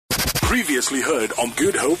Previously heard on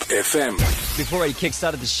Good Hope FM. Before he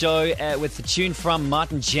kickstarted the show with the tune from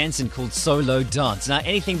Martin Jansen called Solo Dance. Now,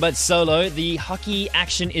 anything but solo, the hockey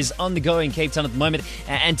action is on the go in Cape Town at the moment.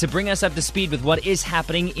 And to bring us up to speed with what is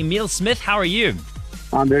happening, Emile Smith, how are you?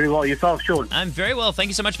 I'm very well. Yourself, Sean? I'm very well. Thank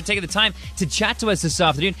you so much for taking the time to chat to us this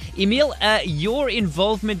afternoon. Emile, your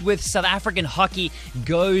involvement with South African hockey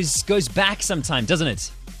goes back some time, doesn't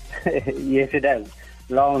it? Yes, it does.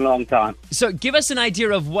 Long time. So give us an idea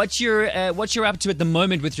of what you're up to at the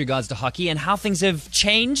moment with regards to hockey and how things have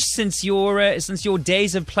changed since your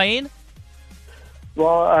days of playing.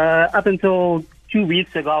 Well, up until 2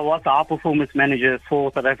 weeks ago, I was the high performance manager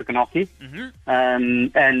for South African hockey,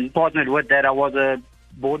 and partnered with that, I was a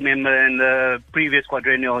board member in the previous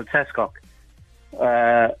quadrennial at SASCOC.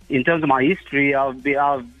 In terms of my history, I've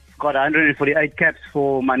got 148 caps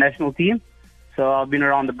for my national team. So I've been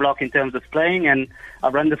around the block in terms of playing, and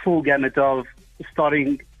I've run the full gamut of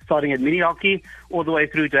starting at mini hockey all the way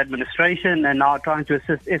through to administration, and now trying to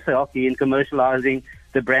assist SA Hockey in commercializing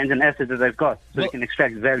the brands and assets that they've got so they can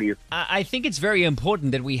extract value. I think it's very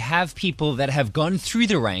important that we have people that have gone through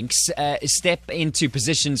the ranks step into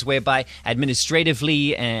positions whereby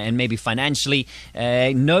administratively and maybe financially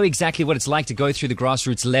know exactly what it's like to go through the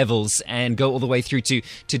grassroots levels and go all the way through to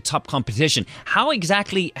top competition. How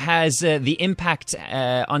exactly has the impact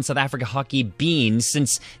on South Africa hockey been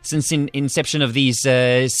since inception of these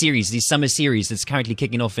summer series that's currently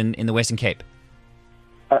kicking off in the Western Cape?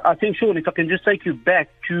 I think, Sean, if I can just take you back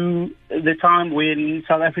to the time when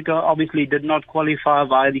South Africa obviously did not qualify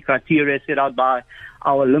via the criteria set out by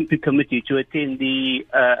our Olympic Committee to attend the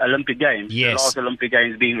Olympic Games, yes. The last Olympic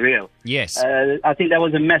Games being Rio. Yes. I think that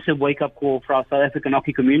was a massive wake-up call for our South African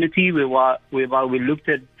hockey community, whereby we looked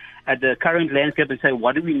at the current landscape and say,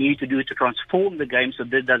 what do we need to do to transform the game so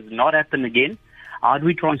this does not happen again? How do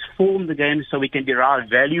we transform the game so we can derive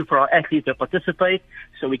value for our athletes that participate,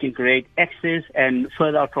 so we can create access and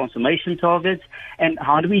further our transformation targets? And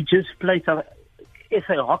how do we just place our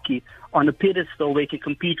SA hockey on a pedestal where we can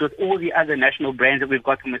compete with all the other national brands that we've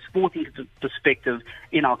got from a sporting perspective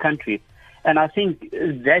in our country? And I think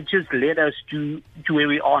that just led us to where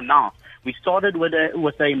we are now. We started with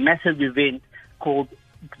a massive event called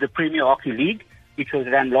the Premier Hockey League, which was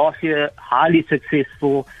run last year, highly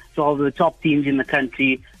successful. 12 of the top teams in the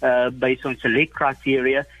country based on select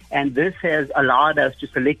criteria. And this has allowed us to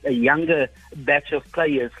select a younger batch of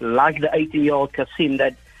players like the 18-year-old Kasim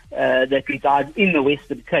that resides in the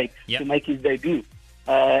Western Cape to make his debut.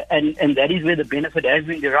 And that is where the benefit has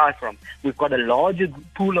been derived from. We've got a larger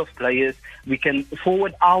pool of players. We can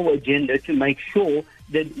forward our agenda to make sure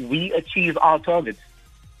that we achieve our targets.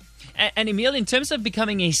 And Emile, in terms of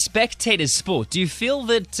becoming a spectator sport, do you feel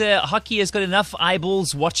that hockey has got enough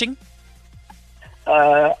eyeballs watching?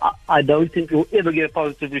 I don't think we'll ever get a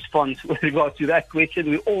positive response with regards to that question.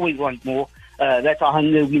 We always want more. That's our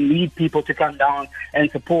hunger. We need people to come down and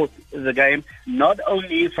support the game, not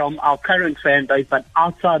only from our current fan base, but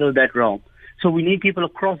outside of that realm. So we need people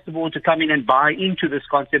across the board to come in and buy into this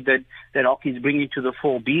concept that hockey is bringing to the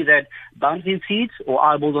fore, be that bums in seats or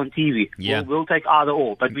eyeballs on TV. Yeah. We'll take either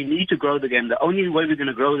or, but we need to grow the game. The only way we're going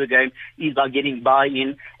to grow the game is by getting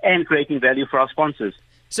buy-in and creating value for our sponsors.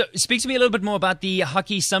 So speak to me a little bit more about the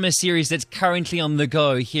Hockey Summer Series that's currently on the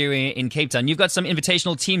go here in Cape Town. You've got some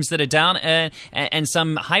invitational teams that are down and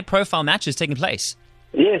some high-profile matches taking place.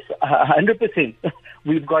 Yes, 100%.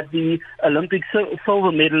 We've got the Olympic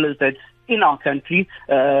silver medalists that's in our country,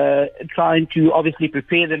 trying to obviously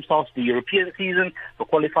prepare themselves for the European season, for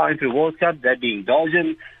qualifying for the World Cup, that being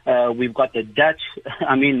Belgium. We've got the Dutch.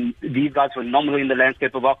 I mean, these guys were phenomenal in the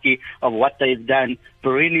landscape of hockey, of what they've done.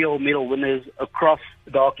 Perennial medal winners across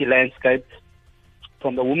the hockey landscape.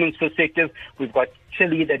 From the women's perspective, we've got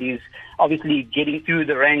Chile that is obviously getting through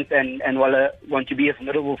the ranks and want to be a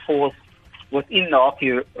formidable force within the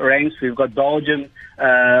hockey ranks. We've got Belgium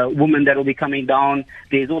women that will be coming down.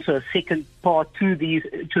 There's also a second part to the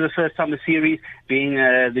first summer series, being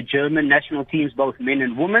the German national teams, both men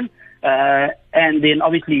and women. And then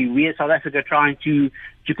obviously we as South Africa trying to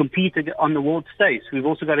compete on the world stage. We've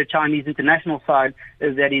also got a Chinese international side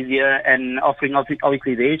that is here and offering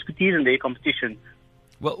obviously their expertise and their competition.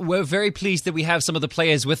 Well, we're very pleased that we have some of the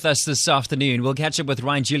players with us this afternoon. We'll catch up with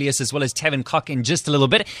Ryan Julius as well as Tevin Koch in just a little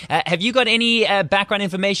bit. Have you got any background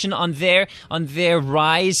information on their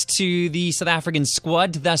rise to the South African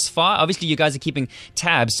squad thus far? Obviously, you guys are keeping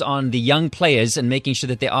tabs on the young players and making sure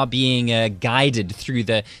that they are being guided through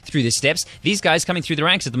the steps. These guys coming through the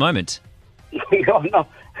ranks at the moment.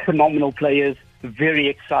 Phenomenal players, very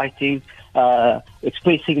exciting.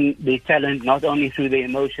 expressing their talent not only through their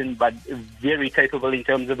emotion but very capable in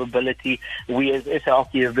terms of ability. We as SA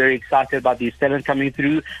Hockey are very excited about these talent coming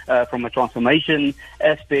through from a transformation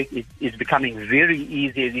aspect. It's becoming very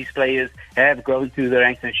easy as these players have grown through the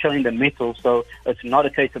ranks and showing the mettle. So it's not a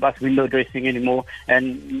case of us window dressing anymore.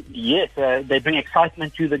 And yes, they bring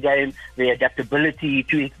excitement to the game, their adaptability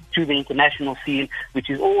to the international scene, which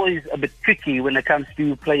is always a bit tricky when it comes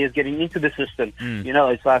to players getting into the system. You know,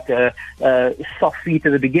 it's like a soft feet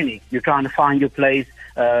at the beginning. You're trying to find your place,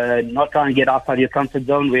 not trying to get outside your comfort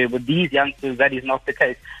zone, where with these youngsters, that is not the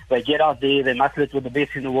case. They get out there, they muscle it with the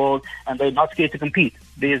best in the world, and they're not scared to compete.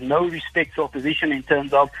 There's no respect for opposition in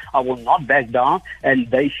terms of, I will not back down,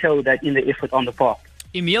 and they show that in the effort on the park.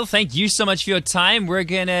 Emile, thank you so much for your time. We're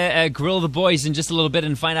going to grill the boys in just a little bit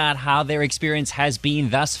and find out how their experience has been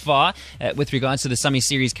thus far with regards to the Summer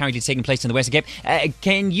Series currently taking place in the Western Cape.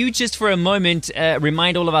 Can you just for a moment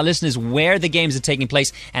remind all of our listeners where the games are taking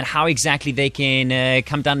place and how exactly they can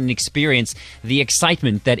come down and experience the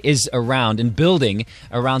excitement that is around and building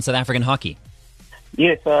around South African hockey?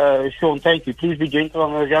 Yes, Sean, thank you. Please be gentle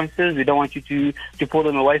on those youngsters. We don't want you to pull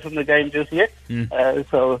them away from the game just yet.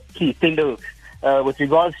 So please, tender. With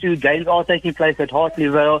regards to games are taking place at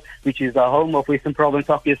Hartleyvale, which is the home of Western Province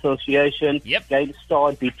Hockey Association. Games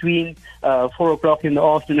start between 4 o'clock in the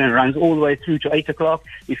afternoon and runs all the way through to 8 o'clock.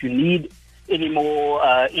 If you need any more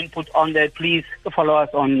input on that, please follow us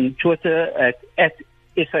on Twitter at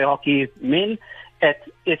SA Hockey Men, at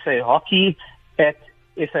SA Hockey, at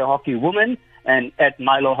SA Hockey Women, and at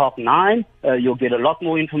MiloHawk9. You'll get a lot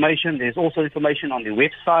more information. There's also information on the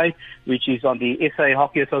website, which is on the SA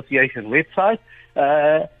Hockey Association website.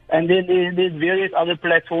 And then there's various other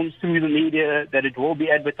platforms through the media that it will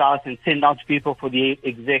be advertised and sent out to people for the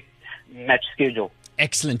exact match schedule.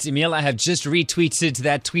 Excellent. Emile, I have just retweeted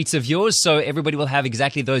that tweet of yours, so everybody will have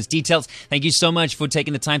exactly those details. Thank you so much for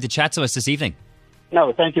taking the time to chat to us this evening.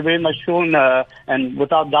 No, thank you very much, Sean. And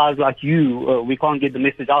without guys like you, we can't get the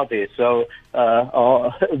message out there. So,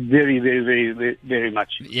 very, very, very, very, very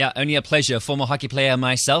much. Yeah, only a pleasure. Former hockey player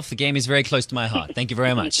myself. The game is very close to my heart. Thank you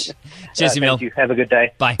very much. Cheers, Emile. Thank you. Have a good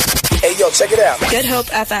day. Bye. Hey, yo, check it out. Good Hope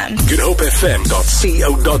FM.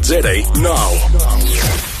 GoodHopeFM.co.za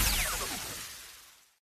now.